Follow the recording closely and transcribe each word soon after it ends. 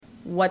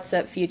What's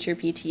up, future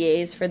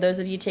PTAs? For those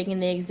of you taking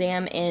the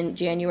exam in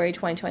January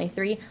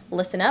 2023,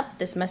 listen up.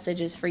 This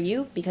message is for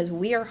you because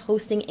we are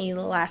hosting a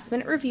last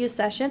minute review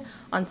session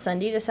on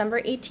Sunday,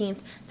 December 18th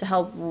to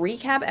help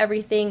recap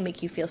everything,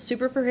 make you feel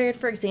super prepared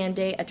for exam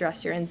day,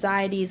 address your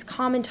anxieties,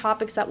 common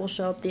topics that will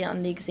show up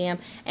on the exam,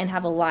 and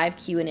have a live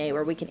Q&A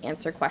where we can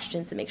answer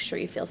questions and make sure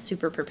you feel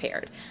super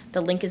prepared.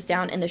 The link is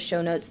down in the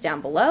show notes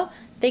down below.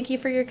 Thank you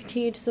for your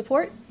continued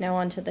support. Now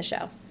on to the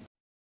show.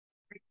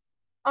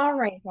 All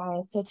right,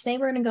 guys. So today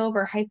we're going to go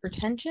over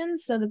hypertension.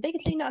 So the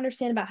big thing to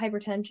understand about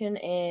hypertension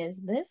is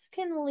this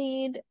can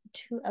lead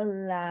to a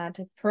lot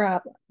of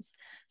problems.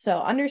 So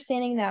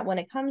understanding that when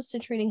it comes to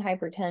treating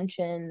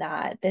hypertension,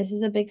 that this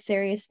is a big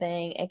serious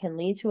thing. It can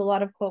lead to a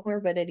lot of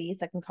comorbidities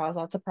that can cause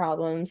lots of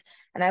problems.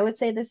 And I would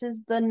say this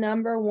is the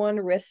number one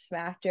risk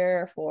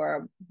factor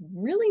for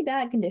really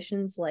bad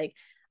conditions like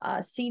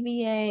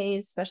CVAs,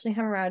 especially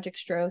hemorrhagic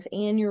strokes,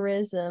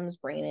 aneurysms,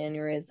 brain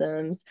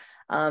aneurysms,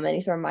 any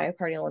sort of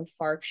myocardial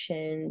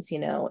infarctions,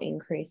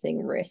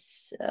 increasing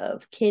risks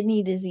of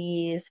kidney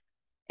disease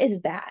is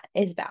bad.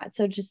 Is bad.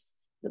 So just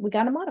we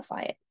got to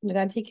modify it. We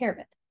got to take care of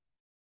it.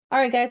 All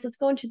right, guys, let's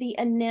go into the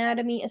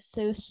anatomy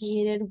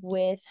associated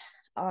with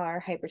our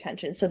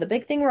hypertension. So the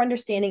big thing we're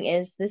understanding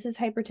is this is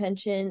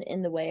hypertension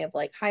in the way of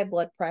like high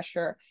blood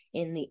pressure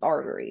in the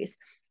arteries.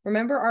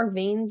 Remember, our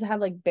veins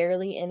have like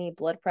barely any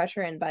blood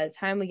pressure, and by the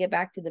time we get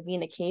back to the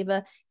vena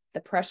cava, the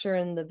pressure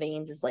in the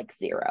veins is like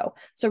zero.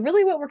 So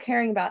really what we're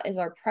caring about is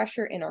our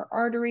pressure in our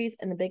arteries,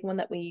 and the big one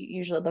that we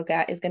usually look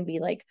at is going to be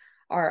like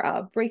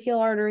our brachial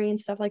artery and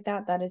stuff like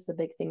that. That is the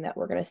big thing that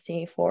we're going to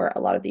see for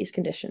a lot of these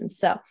conditions.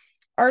 So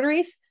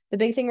arteries, the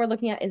big thing we're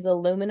looking at is the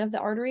lumen of the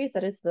arteries.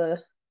 That is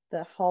the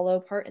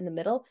hollow part in the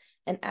middle.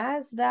 And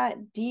as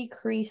that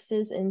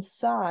decreases in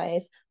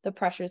size, the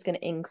pressure is going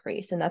to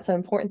increase. And that's an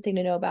important thing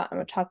to know about. I'm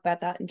going to talk about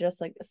that in just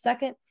like a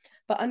second.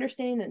 But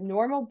understanding that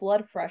normal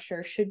blood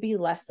pressure should be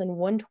less than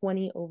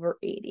 120/80.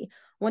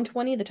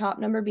 120, the top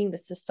number being the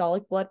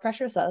systolic blood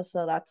pressure. So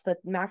that's the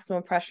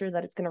maximum pressure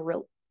that it's going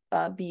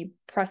to be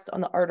pressed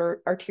on the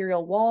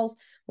arterial walls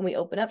when we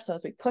open up. So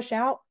as we push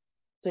out,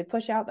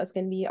 that's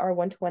going to be our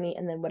 120.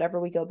 And then whatever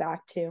we go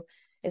back to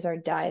is our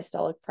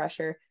diastolic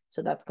pressure.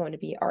 So that's going to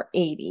be our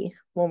 80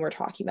 when we're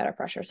talking about our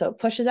pressure. So it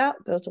pushes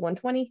out, goes to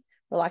 120,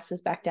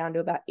 relaxes back down to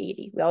about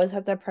 80. We always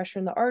have that pressure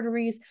in the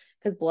arteries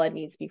because blood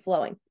needs to be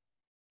flowing.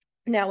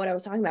 Now, what I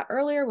was talking about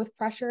earlier with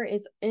pressure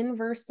is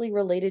inversely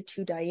related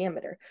to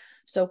diameter.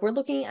 So if we're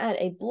looking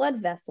at a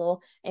blood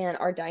vessel and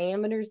our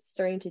diameter is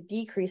starting to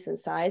decrease in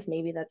size,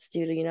 maybe that's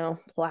due to,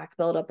 plaque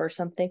buildup or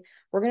something,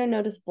 we're going to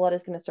notice blood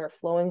is going to start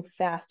flowing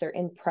faster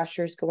and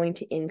pressure is going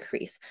to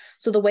increase.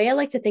 So the way I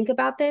like to think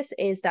about this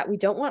is that we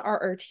don't want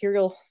our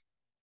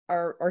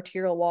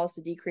arterial walls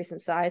to decrease in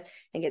size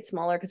and get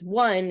smaller because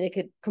one, it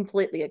could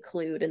completely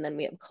occlude and then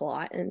we have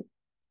clot and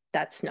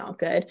that's not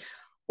good.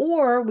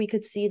 Or we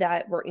could see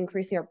that we're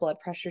increasing our blood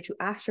pressure to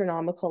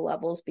astronomical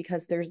levels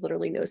because there's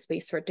literally no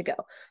space for it to go.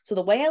 So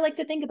the way I like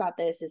to think about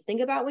this is think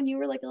about when you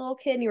were like a little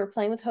kid and you were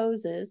playing with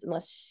hoses,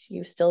 unless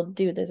you still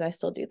do this, I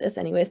still do this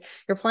anyways.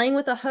 You're playing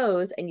with a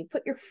hose and you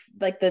put your,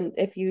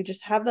 if you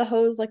just have the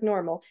hose like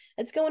normal,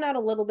 it's going out a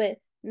little bit,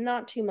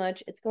 not too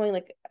much. It's going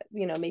like,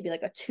 maybe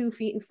like a 2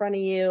 feet in front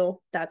of you.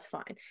 That's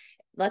fine.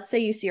 Let's say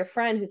you see your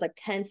friend who's like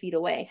 10 feet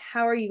away.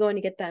 How are you going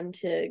to get them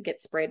to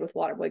get sprayed with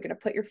water? Well, you're going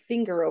to put your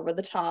finger over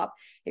the top.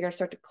 You're going to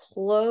start to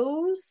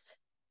close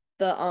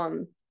the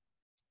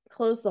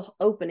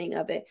opening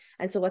of it.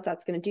 And so what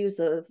that's going to do is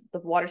the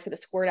water's going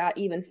to squirt out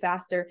even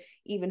faster,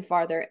 even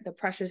farther. The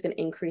pressure is going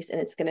to increase and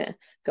it's going to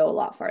go a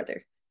lot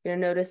farther. You're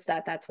going to notice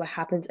that that's what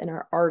happens in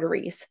our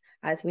arteries.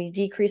 As we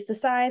decrease the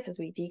size, as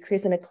we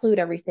decrease and occlude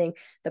everything,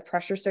 the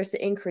pressure starts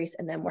to increase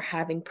and then we're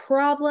having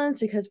problems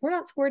because we're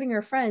not squirting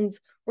our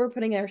friends, we're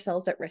putting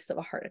ourselves at risk of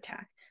a heart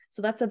attack.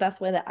 So that's the best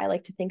way that I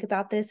like to think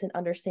about this and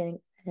understanding,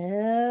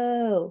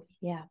 oh,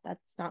 yeah,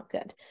 that's not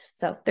good.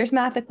 So there's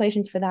math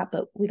equations for that,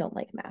 but we don't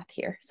like math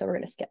here. So we're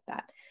going to skip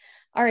that.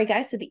 All right,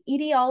 guys, so the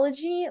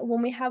etiology,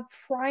 when we have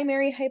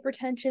primary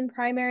hypertension,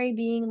 primary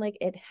being like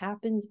it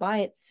happens by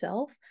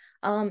itself,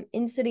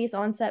 insidious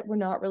onset, we're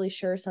not really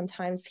sure.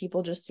 Sometimes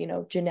people just,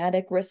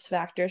 genetic risk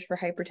factors for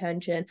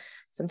hypertension.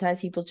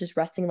 Sometimes people's just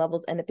resting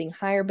levels end up being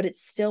higher, but it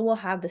still will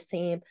have the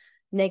same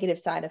negative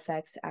side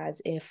effects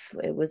as if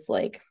it was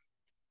like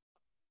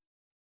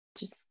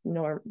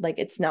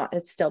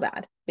it's still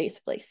bad.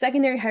 Basically,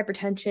 secondary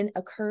hypertension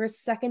occurs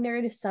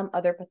secondary to some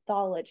other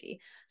pathology.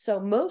 So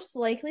most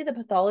likely the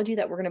pathology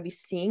that we're going to be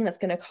seeing that's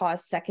going to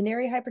cause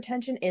secondary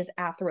hypertension is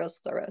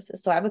atherosclerosis.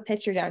 So I have a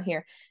picture down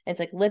here. And it's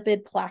like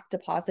lipid plaque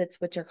deposits,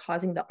 which are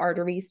causing the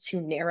arteries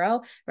to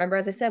narrow. Remember,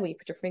 as I said, when you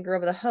put your finger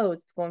over the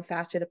hose, it's going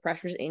faster, the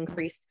pressure's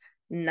increased.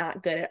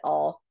 Not good at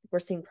all. We're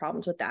seeing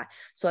problems with that.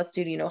 So that's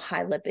due to,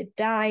 high lipid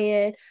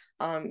diet,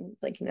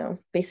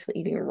 basically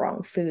eating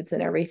wrong foods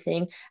and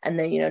everything. And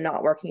then,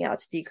 not working out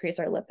to decrease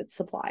our lipid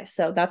supply.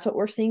 So that's what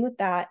we're seeing with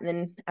that. And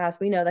then as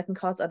we know, that can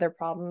cause other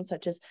problems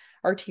such as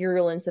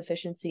arterial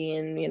insufficiency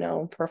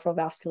and, peripheral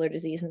vascular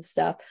disease and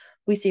stuff.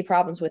 We see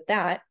problems with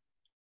that.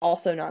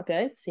 Also not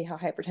good. See how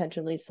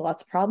hypertension leads to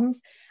lots of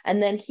problems.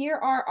 And then here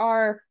are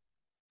our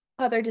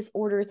other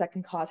disorders that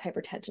can cause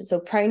hypertension. So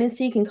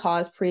pregnancy can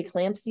cause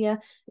preeclampsia.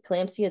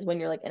 Eclampsia is when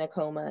you're like in a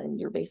coma and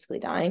you're basically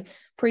dying.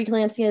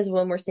 Preeclampsia is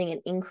when we're seeing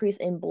an increase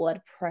in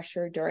blood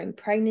pressure during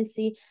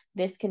pregnancy.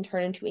 This can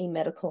turn into a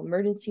medical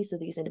emergency. So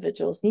these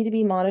individuals need to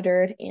be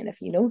monitored. And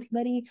if you know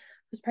anybody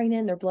who's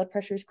pregnant, their blood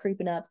pressure is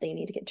creeping up, they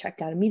need to get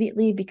checked out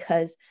immediately,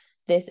 because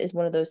this is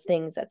one of those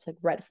things that's like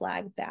red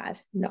flag, bad,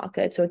 not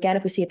good. So again,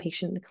 if we see a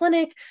patient in the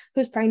clinic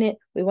who's pregnant,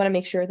 we want to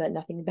make sure that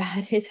nothing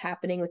bad is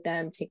happening with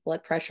them. Take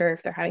blood pressure.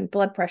 If they're having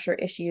blood pressure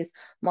issues,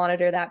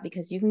 monitor that,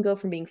 because you can go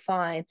from being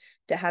fine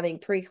to having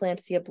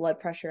preeclampsia, blood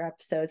pressure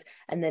episodes,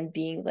 and then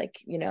being like,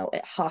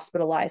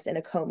 hospitalized in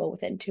a coma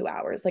within 2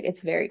 hours. Like,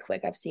 it's very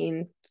quick. I've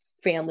seen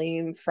family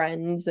and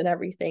friends and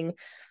everything,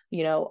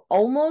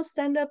 almost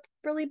end up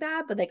really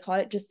bad, but they caught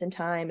it just in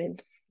time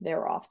and they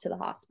were off to the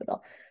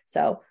hospital.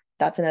 So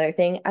that's another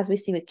thing. As we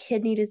see with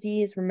kidney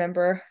disease,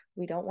 remember,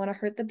 we don't want to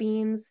hurt the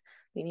beans.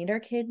 We need our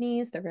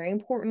kidneys. They're very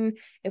important.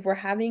 If we're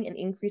having an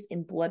increase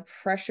in blood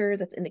pressure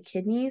that's in the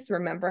kidneys,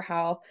 remember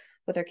how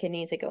with our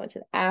kidneys, they go into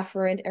the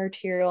afferent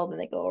arterial, then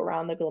they go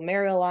around the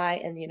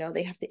glomeruli, and,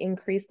 they have to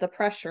increase the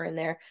pressure in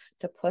there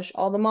to push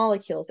all the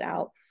molecules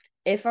out.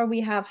 If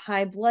we have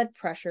high blood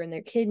pressure in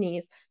their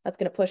kidneys, that's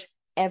going to push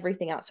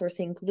everything out. So we're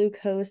seeing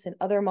glucose and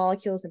other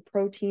molecules and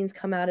proteins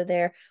come out of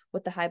there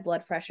with the high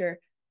blood pressure.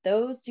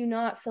 Those do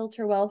not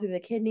filter well through the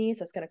kidneys.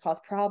 That's going to cause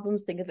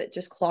problems. Think of it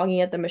just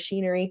clogging up the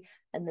machinery,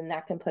 and then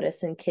that can put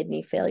us in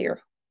kidney failure.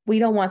 We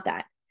don't want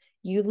that.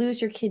 You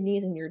lose your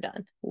kidneys and you're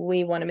done.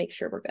 We want to make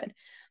sure we're good.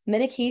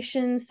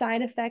 Medication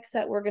side effects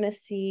that we're going to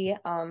see,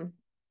 some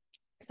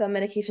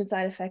medication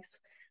side effects,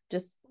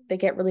 just they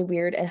get really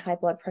weird, and high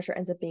blood pressure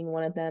ends up being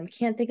one of them.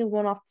 Can't think of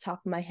one off the top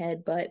of my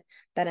head, but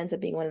that ends up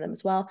being one of them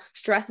as well.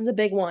 Stress is a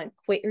big one.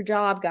 Quit your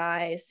job,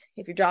 guys.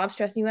 If your job's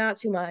stressing you out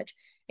too much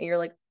and you're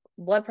like,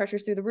 blood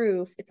pressure's through the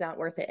roof, it's not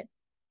worth it.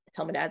 I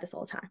tell my dad this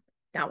all the time.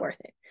 Not worth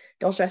it.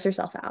 Don't stress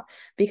yourself out,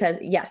 because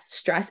yes,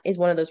 stress is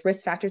one of those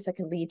risk factors that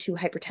can lead to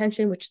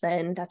hypertension, which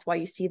then that's why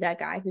you see that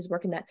guy who's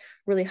working that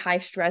really high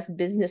stress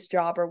business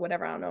job or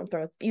whatever. I don't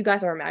know. You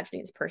guys are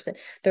imagining this person.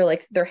 They're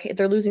like,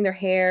 they're losing their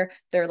hair.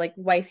 Their like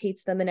wife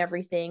hates them and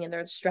everything, and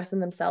they're stressing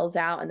themselves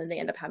out, and then they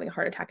end up having a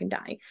heart attack and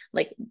dying.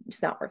 Like,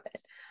 it's not worth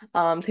it.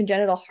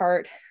 Congenital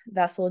heart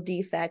vessel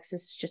defects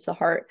is just the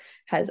heart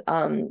has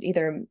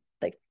either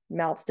like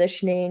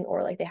malpositioning,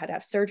 or like they had to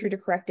have surgery to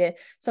correct it,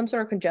 some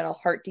sort of congenital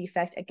heart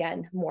defect,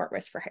 again, more at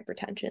risk for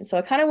hypertension. So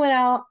I kind of went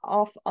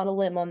off on a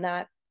limb on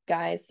that,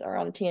 guys, or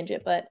on a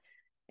tangent, but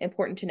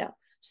important to know.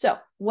 So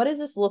what does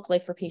this look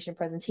like for patient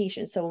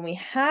presentation? So when we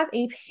have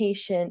a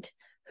patient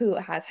who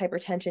has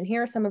hypertension,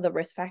 here are some of the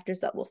risk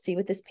factors that we'll see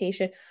with this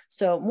patient.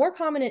 So more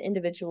common in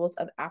individuals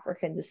of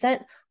African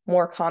descent,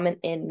 more common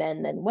in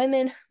men than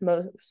women,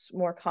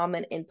 more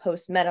common in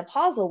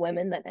postmenopausal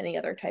women than any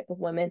other type of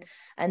women,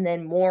 and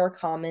then more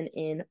common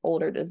in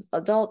older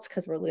adults,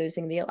 because we're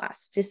losing the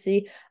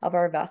elasticity of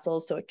our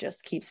vessels, so it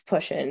just keeps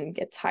pushing,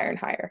 gets higher and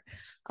higher.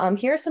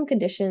 Here are some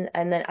conditions,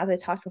 and then as I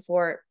talked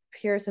before,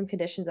 here are some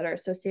conditions that are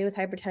associated with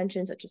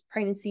hypertension, such as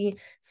pregnancy.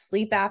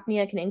 Sleep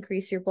apnea can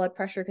increase your blood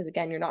pressure because,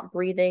 again, you're not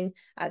breathing.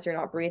 As you're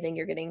not breathing,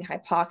 you're getting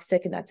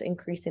hypoxic, and that's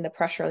increasing the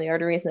pressure on the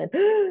arteries, and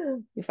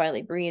then you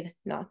finally breathe.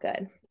 Not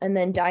good. And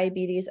then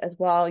diabetes as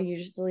well.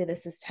 Usually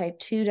this is type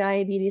 2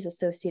 diabetes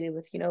associated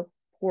with,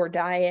 poor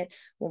diet,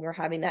 when we're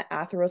having that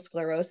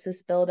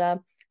atherosclerosis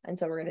buildup. And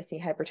so we're going to see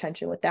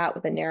hypertension with that,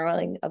 with the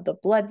narrowing of the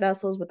blood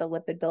vessels, with the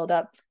lipid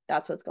buildup.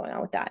 That's what's going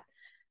on with that.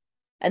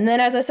 And then,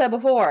 as I said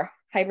before,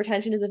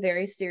 hypertension is a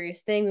very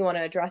serious thing. We want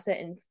to address it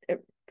and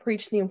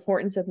preach the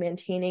importance of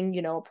maintaining,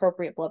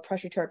 appropriate blood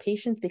pressure to our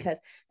patients, because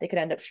they could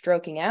end up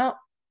stroking out,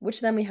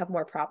 which then we have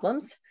more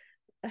problems,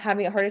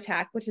 having a heart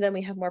attack, which then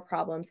we have more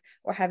problems,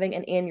 or having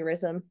an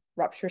aneurysm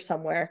rupture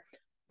somewhere,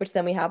 which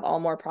then we have all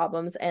more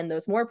problems. And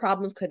those more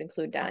problems could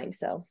include dying.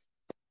 So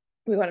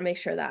we want to make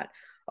sure that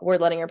we're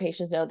letting our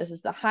patients know this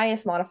is the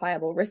highest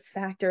modifiable risk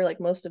factor, like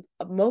most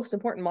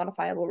important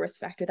modifiable risk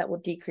factor that will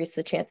decrease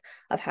the chance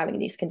of having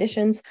these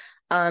conditions.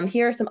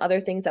 Here are some other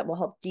things that will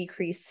help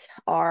decrease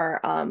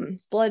our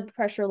blood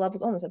pressure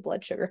levels. Almost a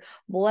blood sugar.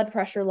 Blood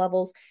pressure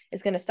levels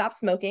is going to stop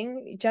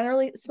smoking.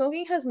 Generally,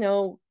 smoking has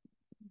no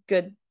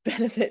good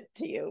benefit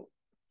to you.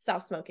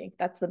 Stop smoking.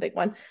 That's the big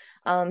one.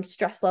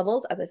 Stress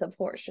levels, as I said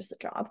before, it's just a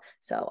job.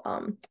 So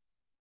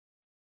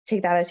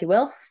take that as you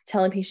will.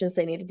 Telling patients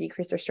they need to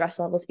decrease their stress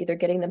levels, either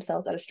getting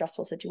themselves out of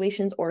stressful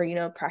situations, or,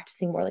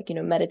 practicing more like,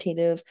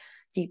 meditative,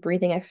 deep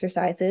breathing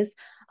exercises.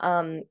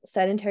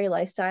 Sedentary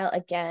lifestyle,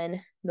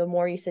 again, the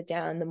more you sit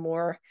down, the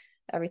more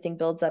everything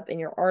builds up in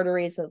your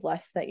arteries, the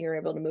less that you're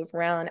able to move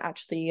around,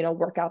 actually,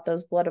 work out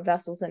those blood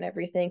vessels and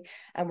everything.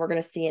 And we're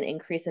going to see an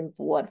increase in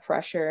blood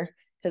pressure,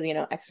 because,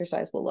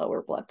 exercise will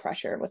lower blood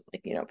pressure with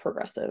like,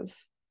 progressive,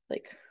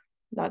 like,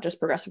 not just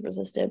progressive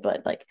resisted,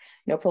 but like,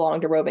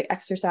 prolonged aerobic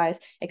exercise.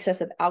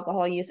 Excessive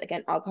alcohol use,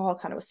 again, alcohol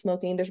kind of with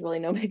smoking, there's really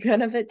no big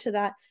benefit to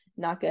that.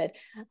 not good.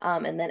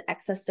 And then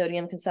excess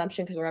sodium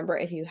consumption, because remember,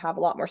 if you have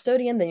a lot more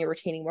sodium, then you're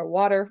retaining more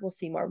water. We'll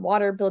see more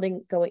water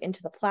building going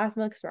into the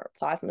plasma, because remember,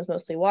 plasma is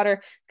mostly water.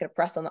 It's going to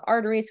press on the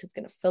arteries. It's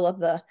going to fill up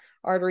the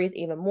arteries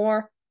even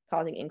more,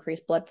 causing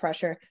increased blood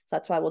pressure. So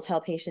that's why we'll tell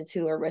patients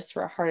who are at risk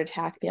for a heart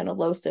attack be on a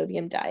low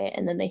sodium diet,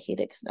 and then they hate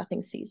it because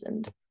nothing's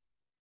seasoned.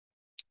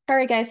 All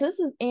right, guys, so this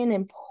is an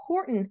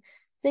important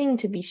thing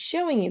to be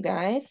showing you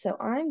guys. So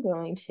I'm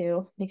going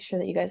to make sure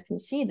that you guys can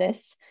see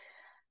this.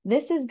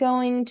 This is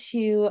going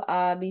to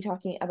be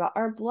talking about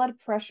our blood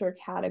pressure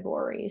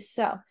categories.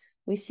 So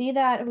we see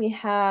that we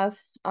have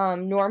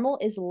normal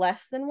is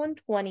less than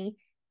 120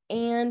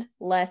 and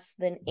less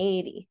than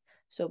 80.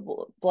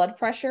 So blood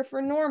pressure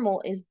for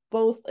normal is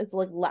both, it's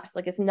like less,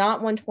 like it's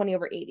not 120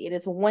 over 80. It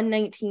is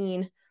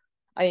 119,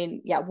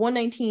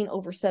 119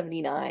 over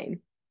 79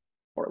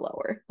 or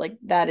lower. Like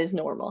that is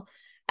normal.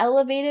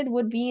 Elevated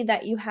would be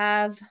that you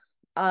have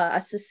a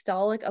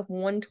systolic of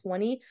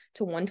 120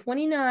 to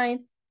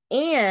 129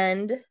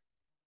 and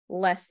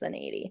less than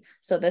 80.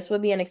 So this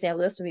would be an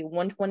example. This would be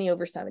 120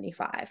 over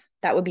 75.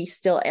 That would be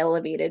still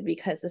elevated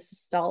because the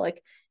systolic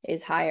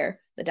is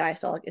higher. The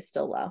diastolic is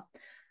still low.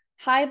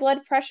 High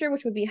blood pressure,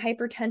 which would be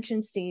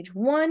hypertension stage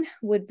 1,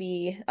 would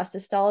be a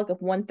systolic of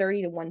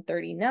 130 to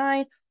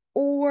 139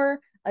 or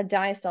a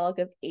diastolic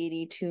of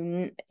 80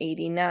 to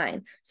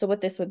 89. So what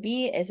this would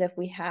be is if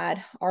we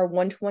had our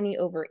 120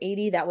 over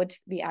 80, that would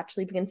be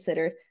actually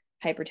considered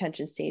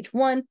hypertension stage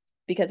 1,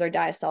 because our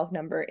diastolic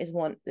number is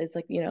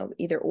like,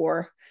 either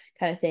or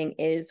kind of thing,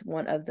 is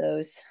one of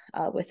those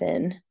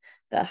within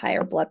the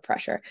higher blood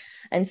pressure.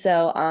 And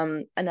so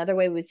another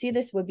way we would see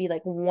this would be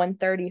like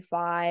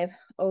 135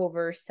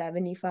 over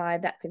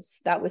 75.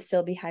 That would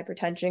still be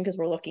hypertension, because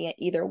we're looking at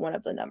either one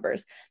of the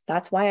numbers.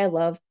 That's why I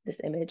love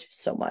this image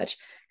so much,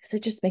 because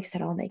it just makes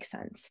it all make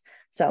sense.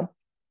 So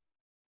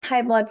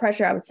high blood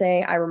pressure, I would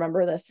say, I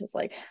remember this as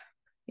like,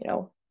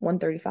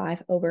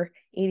 135 over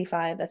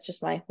 85. That's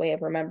just my way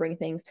of remembering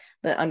things.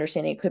 The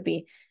understanding it could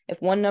be,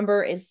 if one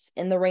number is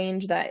in the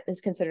range that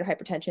is considered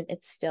hypertension,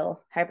 it's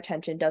still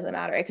hypertension, doesn't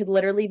matter. It could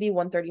literally be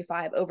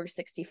 135 over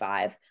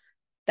 65.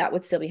 That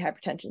would still be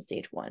hypertension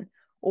stage 1.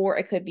 Or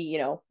it could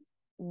be,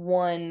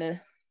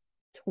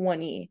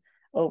 120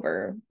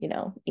 over,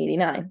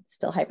 89,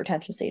 still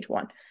hypertension stage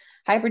 1.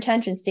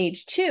 Hypertension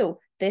stage 2,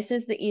 this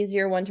is the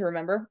easier one to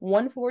remember.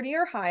 140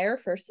 or higher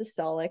for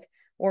systolic,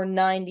 or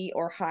 90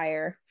 or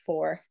higher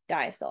for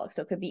diastolic.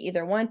 So it could be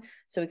either one.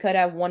 So we could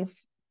have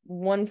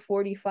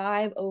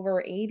 145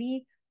 over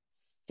 80,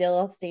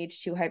 still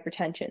stage 2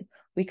 hypertension.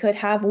 We could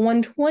have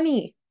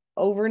 120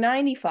 over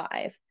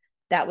 95.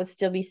 That would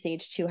still be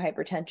stage 2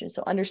 hypertension.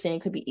 So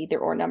understanding could be either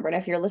or number. And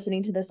if you're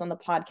listening to this on the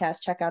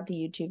podcast, check out the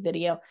YouTube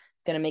video.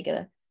 It's going to make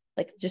it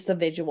just the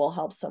visual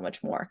helps so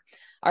much more.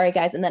 All right,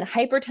 guys. And then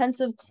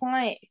hypertensive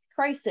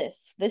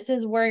crisis. This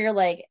is where you're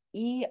like,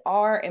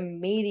 ER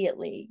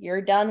immediately.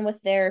 You're done with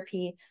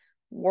therapy.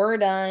 We're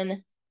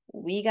done.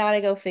 We got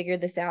to go figure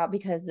this out,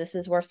 because this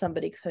is where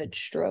somebody could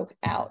stroke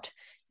out.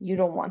 You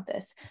don't want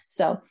this.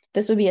 So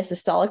this would be a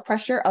systolic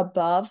pressure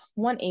above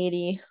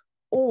 180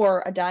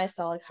 or a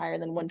diastolic higher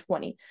than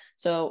 120.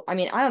 So, I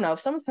don't know,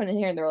 if someone's putting in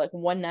here and they're like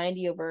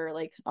 190 over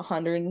like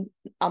 100,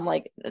 I'm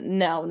like,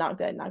 no, not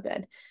good, not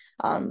good.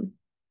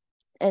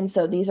 And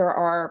so these are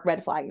our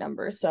red flag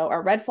numbers. So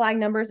our red flag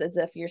numbers is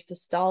if your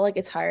systolic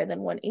is higher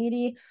than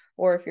 180,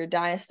 or if your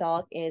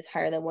diastolic is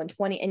higher than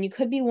 120, and you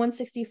could be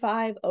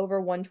 165 over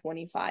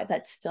 125.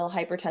 That's still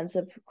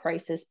hypertensive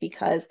crisis,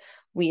 because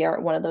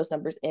one of those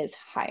numbers is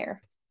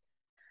higher.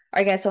 All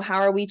right, guys, so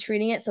how are we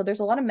treating it? So there's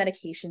a lot of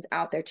medications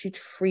out there to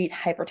treat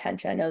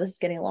hypertension. I know this is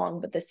getting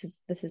long, but this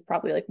is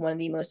probably like one of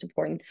the most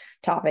important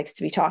topics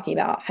to be talking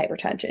about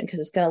hypertension, because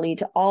it's going to lead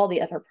to all the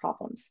other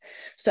problems.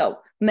 So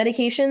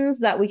medications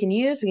that we can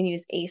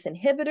use ACE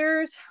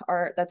inhibitors,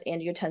 that's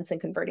angiotensin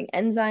converting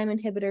enzyme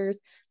inhibitors,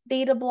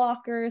 beta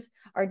blockers,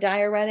 our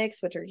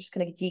diuretics, which are just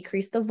going to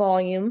decrease the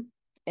volume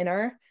in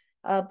our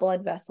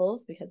blood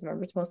vessels, because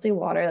remember, it's mostly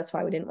water. That's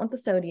why we didn't want the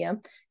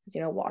sodium,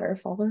 because water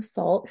follows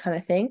salt kind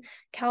of thing.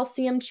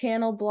 Calcium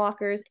channel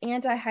blockers,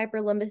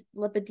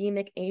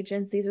 anti-hyperlipidemic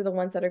agents. These are the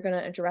ones that are going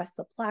to address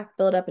the plaque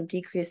buildup and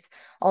decrease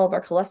all of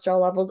our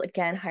cholesterol levels.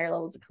 Again, higher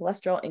levels of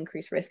cholesterol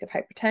increase risk of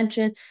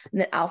hypertension.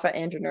 And then alpha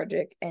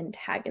adrenergic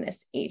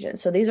antagonist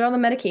agents. So these are the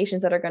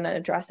medications that are going to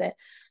address it.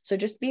 So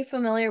just be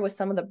familiar with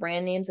some of the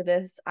brand names of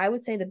this. I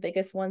would say the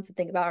biggest ones to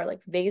think about are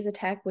like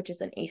Vasotec, which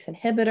is an ACE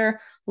inhibitor,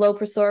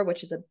 Lopressor,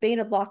 which is a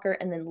beta blocker,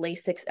 and then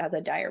Lasix as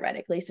a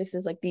diuretic. Lasix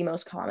is like the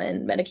most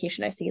common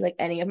medication I see like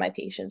any of my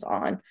patients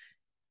on.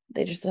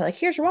 They just are like,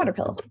 here's your water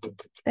pill.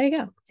 There you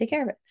go. Take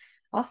care of it.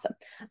 Awesome.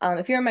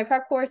 If you're in my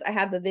prep course, I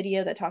have the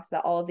video that talks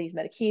about all of these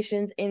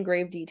medications in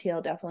grave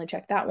detail. Definitely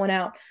check that one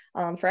out.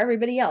 For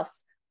everybody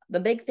else, the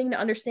big thing to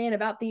understand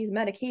about these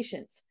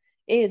medications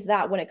is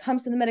that when it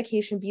comes to the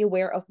medication, be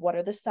aware of what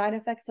are the side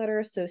effects that are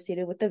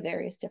associated with the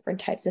various different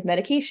types of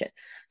medication.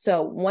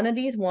 So one of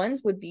these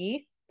ones would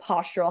be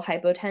postural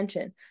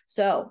hypotension.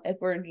 So if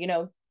we're,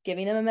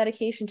 giving them a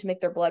medication to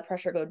make their blood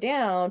pressure go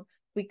down,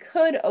 We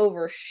could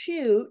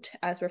overshoot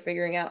as we're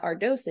figuring out our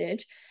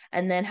dosage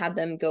and then have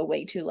them go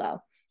way too low.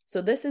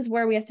 So this is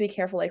where we have to be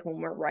careful, like when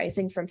we're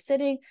rising from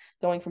sitting,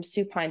 going from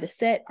supine to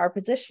sit, our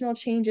positional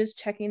changes,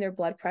 checking their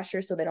blood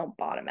pressure so they don't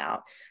bottom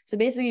out. So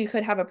basically you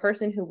could have a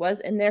person who was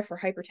in there for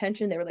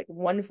hypertension, they were like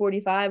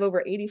 145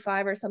 over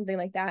 85 or something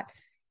like that.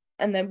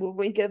 And then when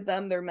we give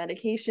them their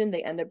medication,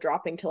 they end up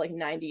dropping to like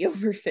 90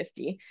 over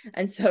 50.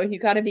 And so you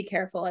got to be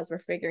careful as we're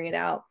figuring it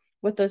out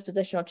with those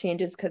positional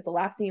changes, because the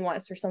last thing you want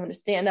is for someone to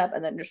stand up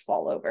and then just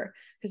fall over.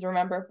 Because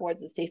remember,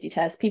 board's a safety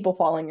test. People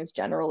falling is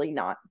generally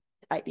not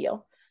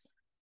ideal.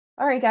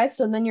 All right, guys,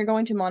 so then you're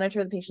going to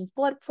monitor the patient's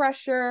blood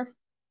pressure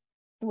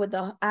with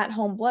the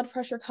at-home blood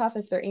pressure cuff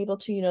if they're able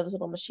to. Those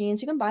little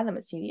machines, you can buy them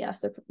at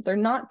CVS. They're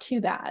not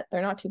too bad.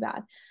 They're not too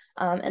bad.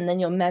 And then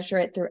you'll measure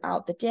it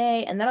throughout the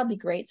day, and that'll be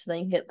great. So then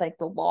you can get like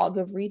the log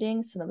of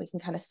readings, so then we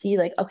can kind of see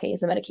like, okay, is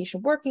the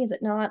medication working? Is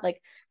it not?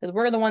 Like, because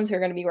we're the ones who are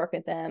going to be working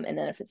with them, and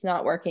then if it's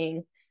not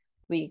working,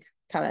 we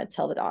kind of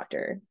tell the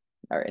doctor,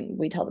 and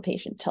we tell the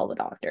patient, tell the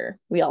doctor.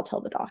 We all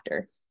tell the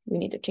doctor we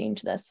need to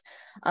change this.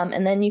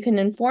 And then you can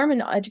inform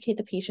and educate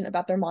the patient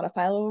about their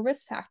modifiable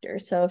risk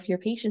factors. So if your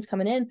patient's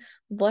coming in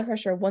with blood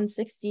pressure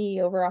 160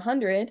 over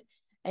 100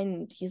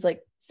 and he's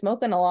like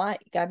smoking a lot,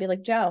 you gotta be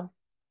like, Joe,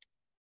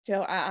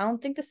 I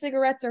don't think the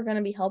cigarettes are going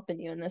to be helping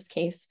you in this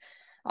case.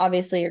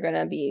 Obviously, you're going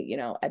to be,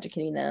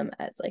 educating them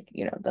as like,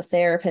 the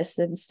therapist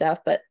and stuff,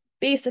 but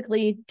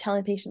basically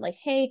telling the patient like,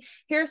 hey,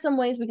 here are some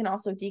ways we can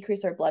also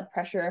decrease our blood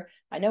pressure.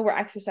 I know we're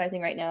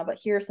exercising right now, but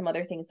here are some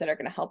other things that are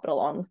going to help it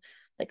along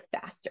like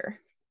faster,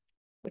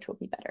 which will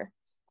be better.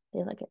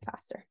 They like it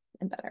faster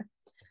and better.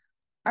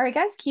 All right,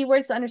 guys,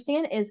 keywords to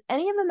understand is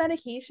any of the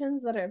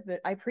medications that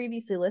I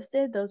previously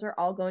listed, those are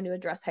all going to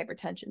address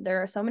hypertension.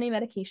 There are so many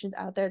medications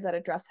out there that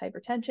address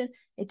hypertension.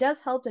 It does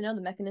help to know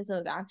the mechanism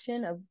of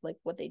action of like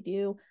what they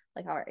do,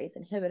 like how our ACE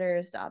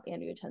inhibitors stop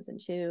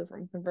angiotensin 2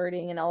 from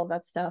converting and all of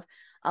that stuff.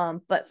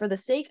 But for the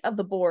sake of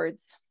the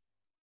boards,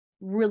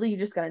 really you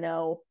just got to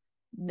know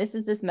this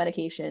is this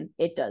medication,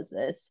 it does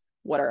this.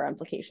 What are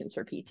implications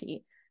for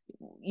PT?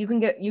 You can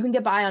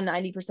get by on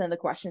 90% of the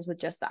questions with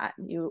just that.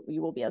 You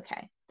will be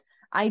okay.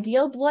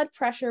 Ideal blood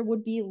pressure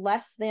would be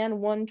less than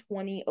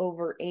 120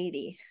 over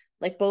 80.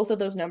 Like both of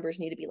those numbers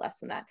need to be less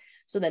than that.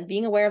 So then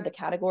being aware of the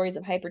categories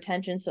of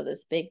hypertension. So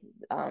this big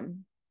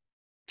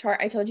chart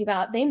I told you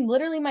about, they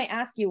literally might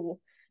ask you,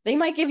 they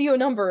might give you a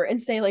number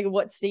and say like,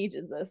 what stage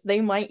is this?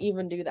 They might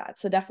even do that.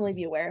 So definitely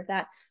be aware of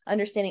that.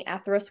 Understanding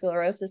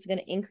atherosclerosis is going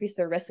to increase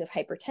the risk of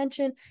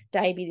hypertension.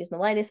 Diabetes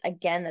mellitus,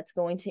 again, that's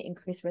going to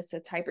increase risk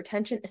of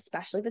hypertension,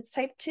 especially if it's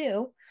type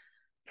 2.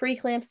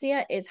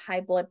 Preeclampsia is high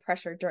blood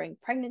pressure during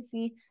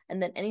pregnancy,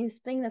 and then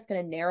anything that's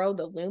going to narrow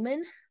the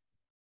lumen,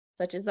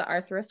 such as the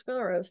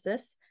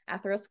atherosclerosis,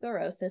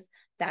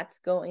 that's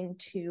going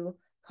to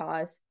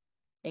cause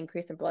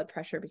increase in blood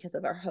pressure because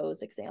of our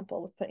hose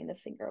example with putting the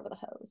finger over the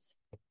hose.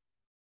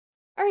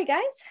 All right,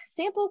 guys,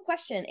 sample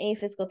question. A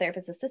physical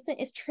therapist assistant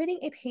is treating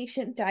a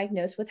patient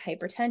diagnosed with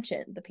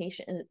hypertension. The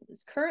patient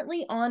is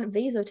currently on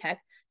Vasotec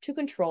to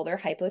control their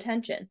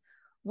hypotension.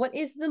 What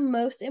is the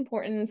most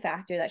important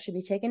factor that should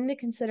be taken into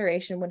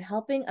consideration when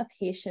helping a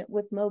patient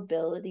with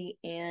mobility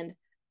and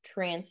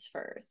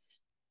transfers?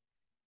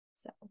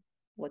 So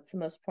what's the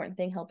most important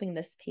thing helping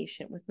this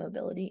patient with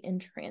mobility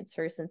and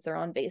transfer since they're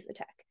on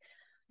Vasotec?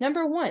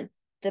 Number 1,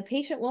 the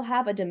patient will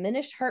have a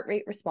diminished heart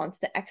rate response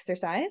to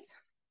exercise.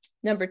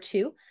 Number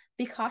 2,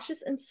 be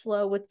cautious and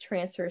slow with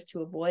transfers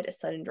to avoid a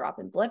sudden drop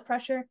in blood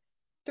pressure.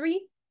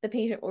 3, the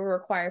patient will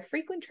require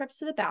frequent trips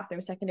to the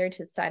bathroom secondary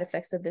to the side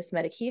effects of this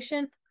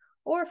medication.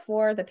 Or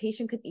 4, the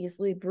patient could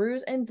easily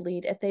bruise and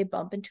bleed if they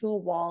bump into a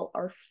wall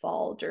or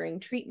fall during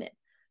treatment.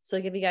 So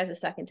I'll give you guys a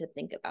second to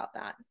think about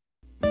that.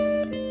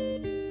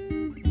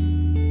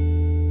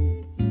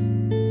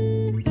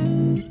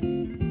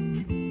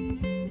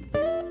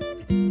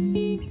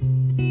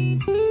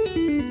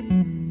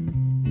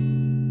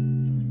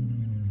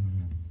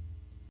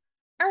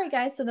 All right,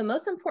 guys, so the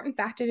most important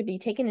factor to be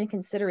taken into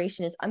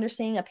consideration is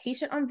understanding a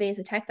patient on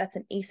Vasotec, that's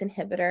an ACE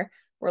inhibitor.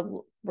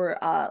 We're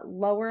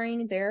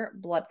lowering their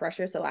blood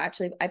pressure. So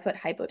actually, I put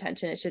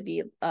hypotension. It should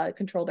be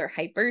control their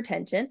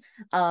hypertension.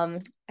 I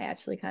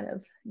actually kind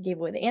of gave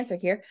away the answer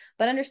here,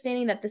 but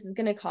understanding that this is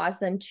going to cause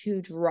them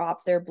to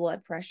drop their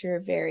blood pressure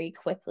very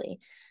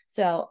quickly.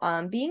 So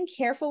being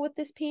careful with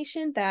this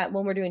patient that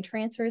when we're doing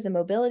transfers and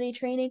mobility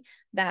training,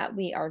 that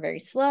we are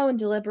very slow and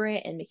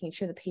deliberate and making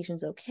sure the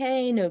patient's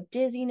okay, no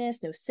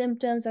dizziness, no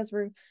symptoms as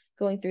we're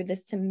going through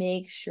this to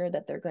make sure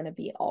that they're going to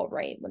be all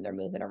right when they're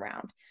moving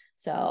around.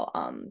 So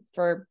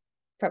for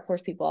prep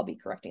course people, I'll be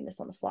correcting this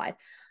on the slide.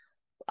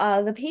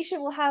 The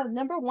patient will have,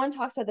 number 1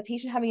 talks about the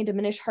patient having a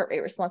diminished heart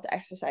rate response to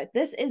exercise.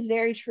 This is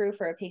very true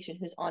for a patient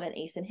who's on an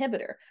ACE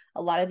inhibitor.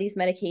 A lot of these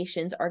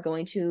medications are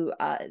going to,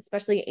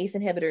 especially ACE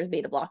inhibitors,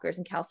 beta blockers,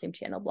 and calcium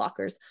channel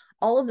blockers,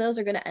 all of those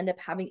are going to end up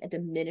having a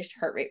diminished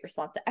heart rate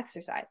response to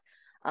exercise.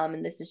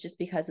 And this is just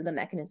because of the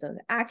mechanism of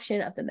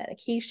action of the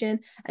medication.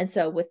 And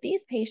so with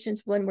these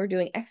patients, when we're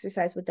doing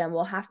exercise with them,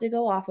 we'll have to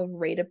go off of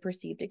rate of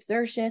perceived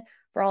exertion,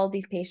 for all of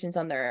these patients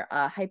on their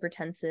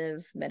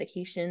hypertensive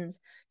medications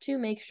to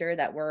make sure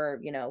that we're,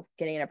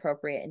 getting an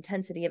appropriate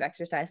intensity of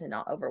exercise and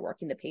not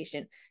overworking the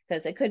patient.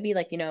 Because it could be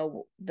like,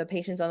 the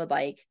patient's on the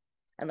bike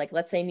and like,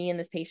 let's say me and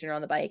this patient are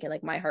on the bike and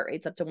like my heart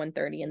rate's up to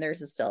 130 and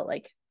theirs is still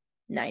like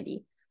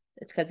 90.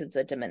 It's because it's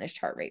a diminished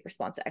heart rate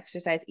response to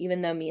exercise,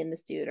 even though me and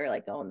this dude are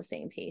like going the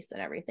same pace and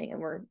everything,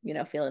 and we're,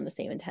 feeling the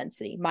same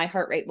intensity. My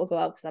heart rate will go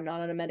up because I'm not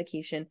on a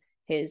medication.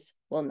 His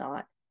will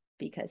not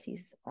because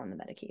he's on the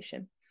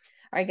medication.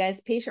 All right,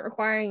 guys, patient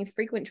requiring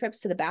frequent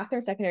trips to the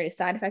bathroom, secondary to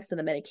side effects of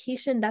the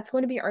medication. That's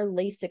going to be our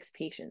Lasix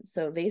patients.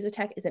 So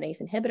Vasotec is an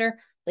ACE inhibitor.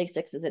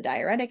 Lasix is a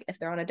diuretic. If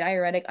they're on a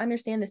diuretic,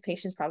 understand this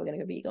patient's probably going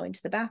to be going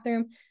to the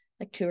bathroom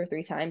like 2 or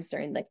 3 times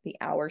during like the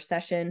hour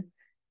session.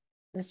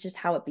 That's just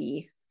how it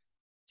be.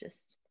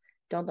 Just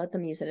don't let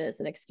them use it as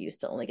an excuse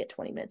to only get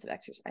 20 minutes of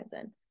exercise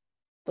in.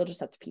 They'll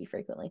just have to pee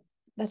frequently.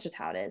 That's just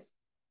how it is.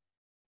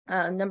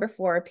 Number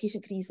 4, a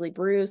patient could easily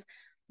bruise.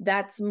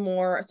 That's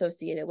more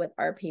associated with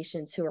our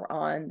patients who are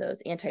on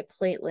those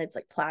antiplatelets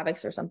like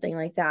Plavix or something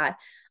like that,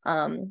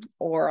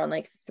 or on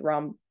like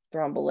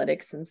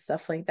thrombolytics and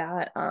stuff like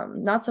that.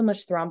 Not so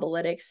much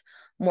thrombolytics,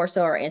 more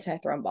so our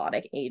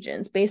antithrombotic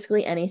agents.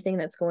 Basically anything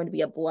that's going to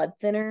be a blood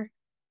thinner,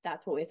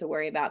 that's what we have to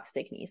worry about because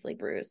they can easily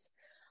bruise.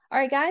 All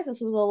right, guys,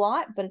 this was a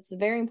lot, but it's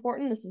very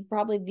important. This is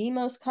probably the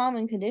most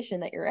common condition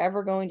that you're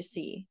ever going to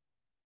see,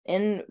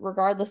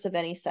 regardless of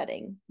any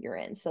setting you're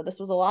in. So this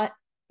was a lot,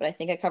 but I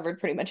think I covered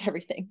pretty much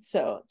everything.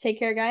 So take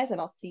care, guys, and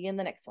I'll see you in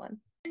the next one.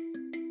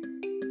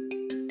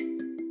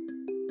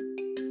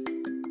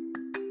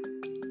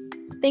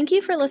 Thank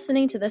you for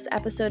listening to this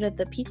episode of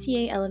the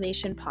PTA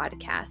Elevation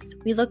Podcast.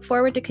 We look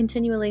forward to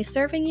continually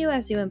serving you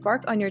as you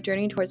embark on your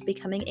journey towards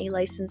becoming a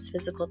licensed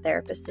physical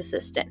therapist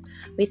assistant.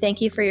 We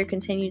thank you for your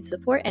continued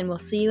support, and we'll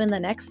see you in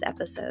the next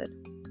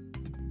episode.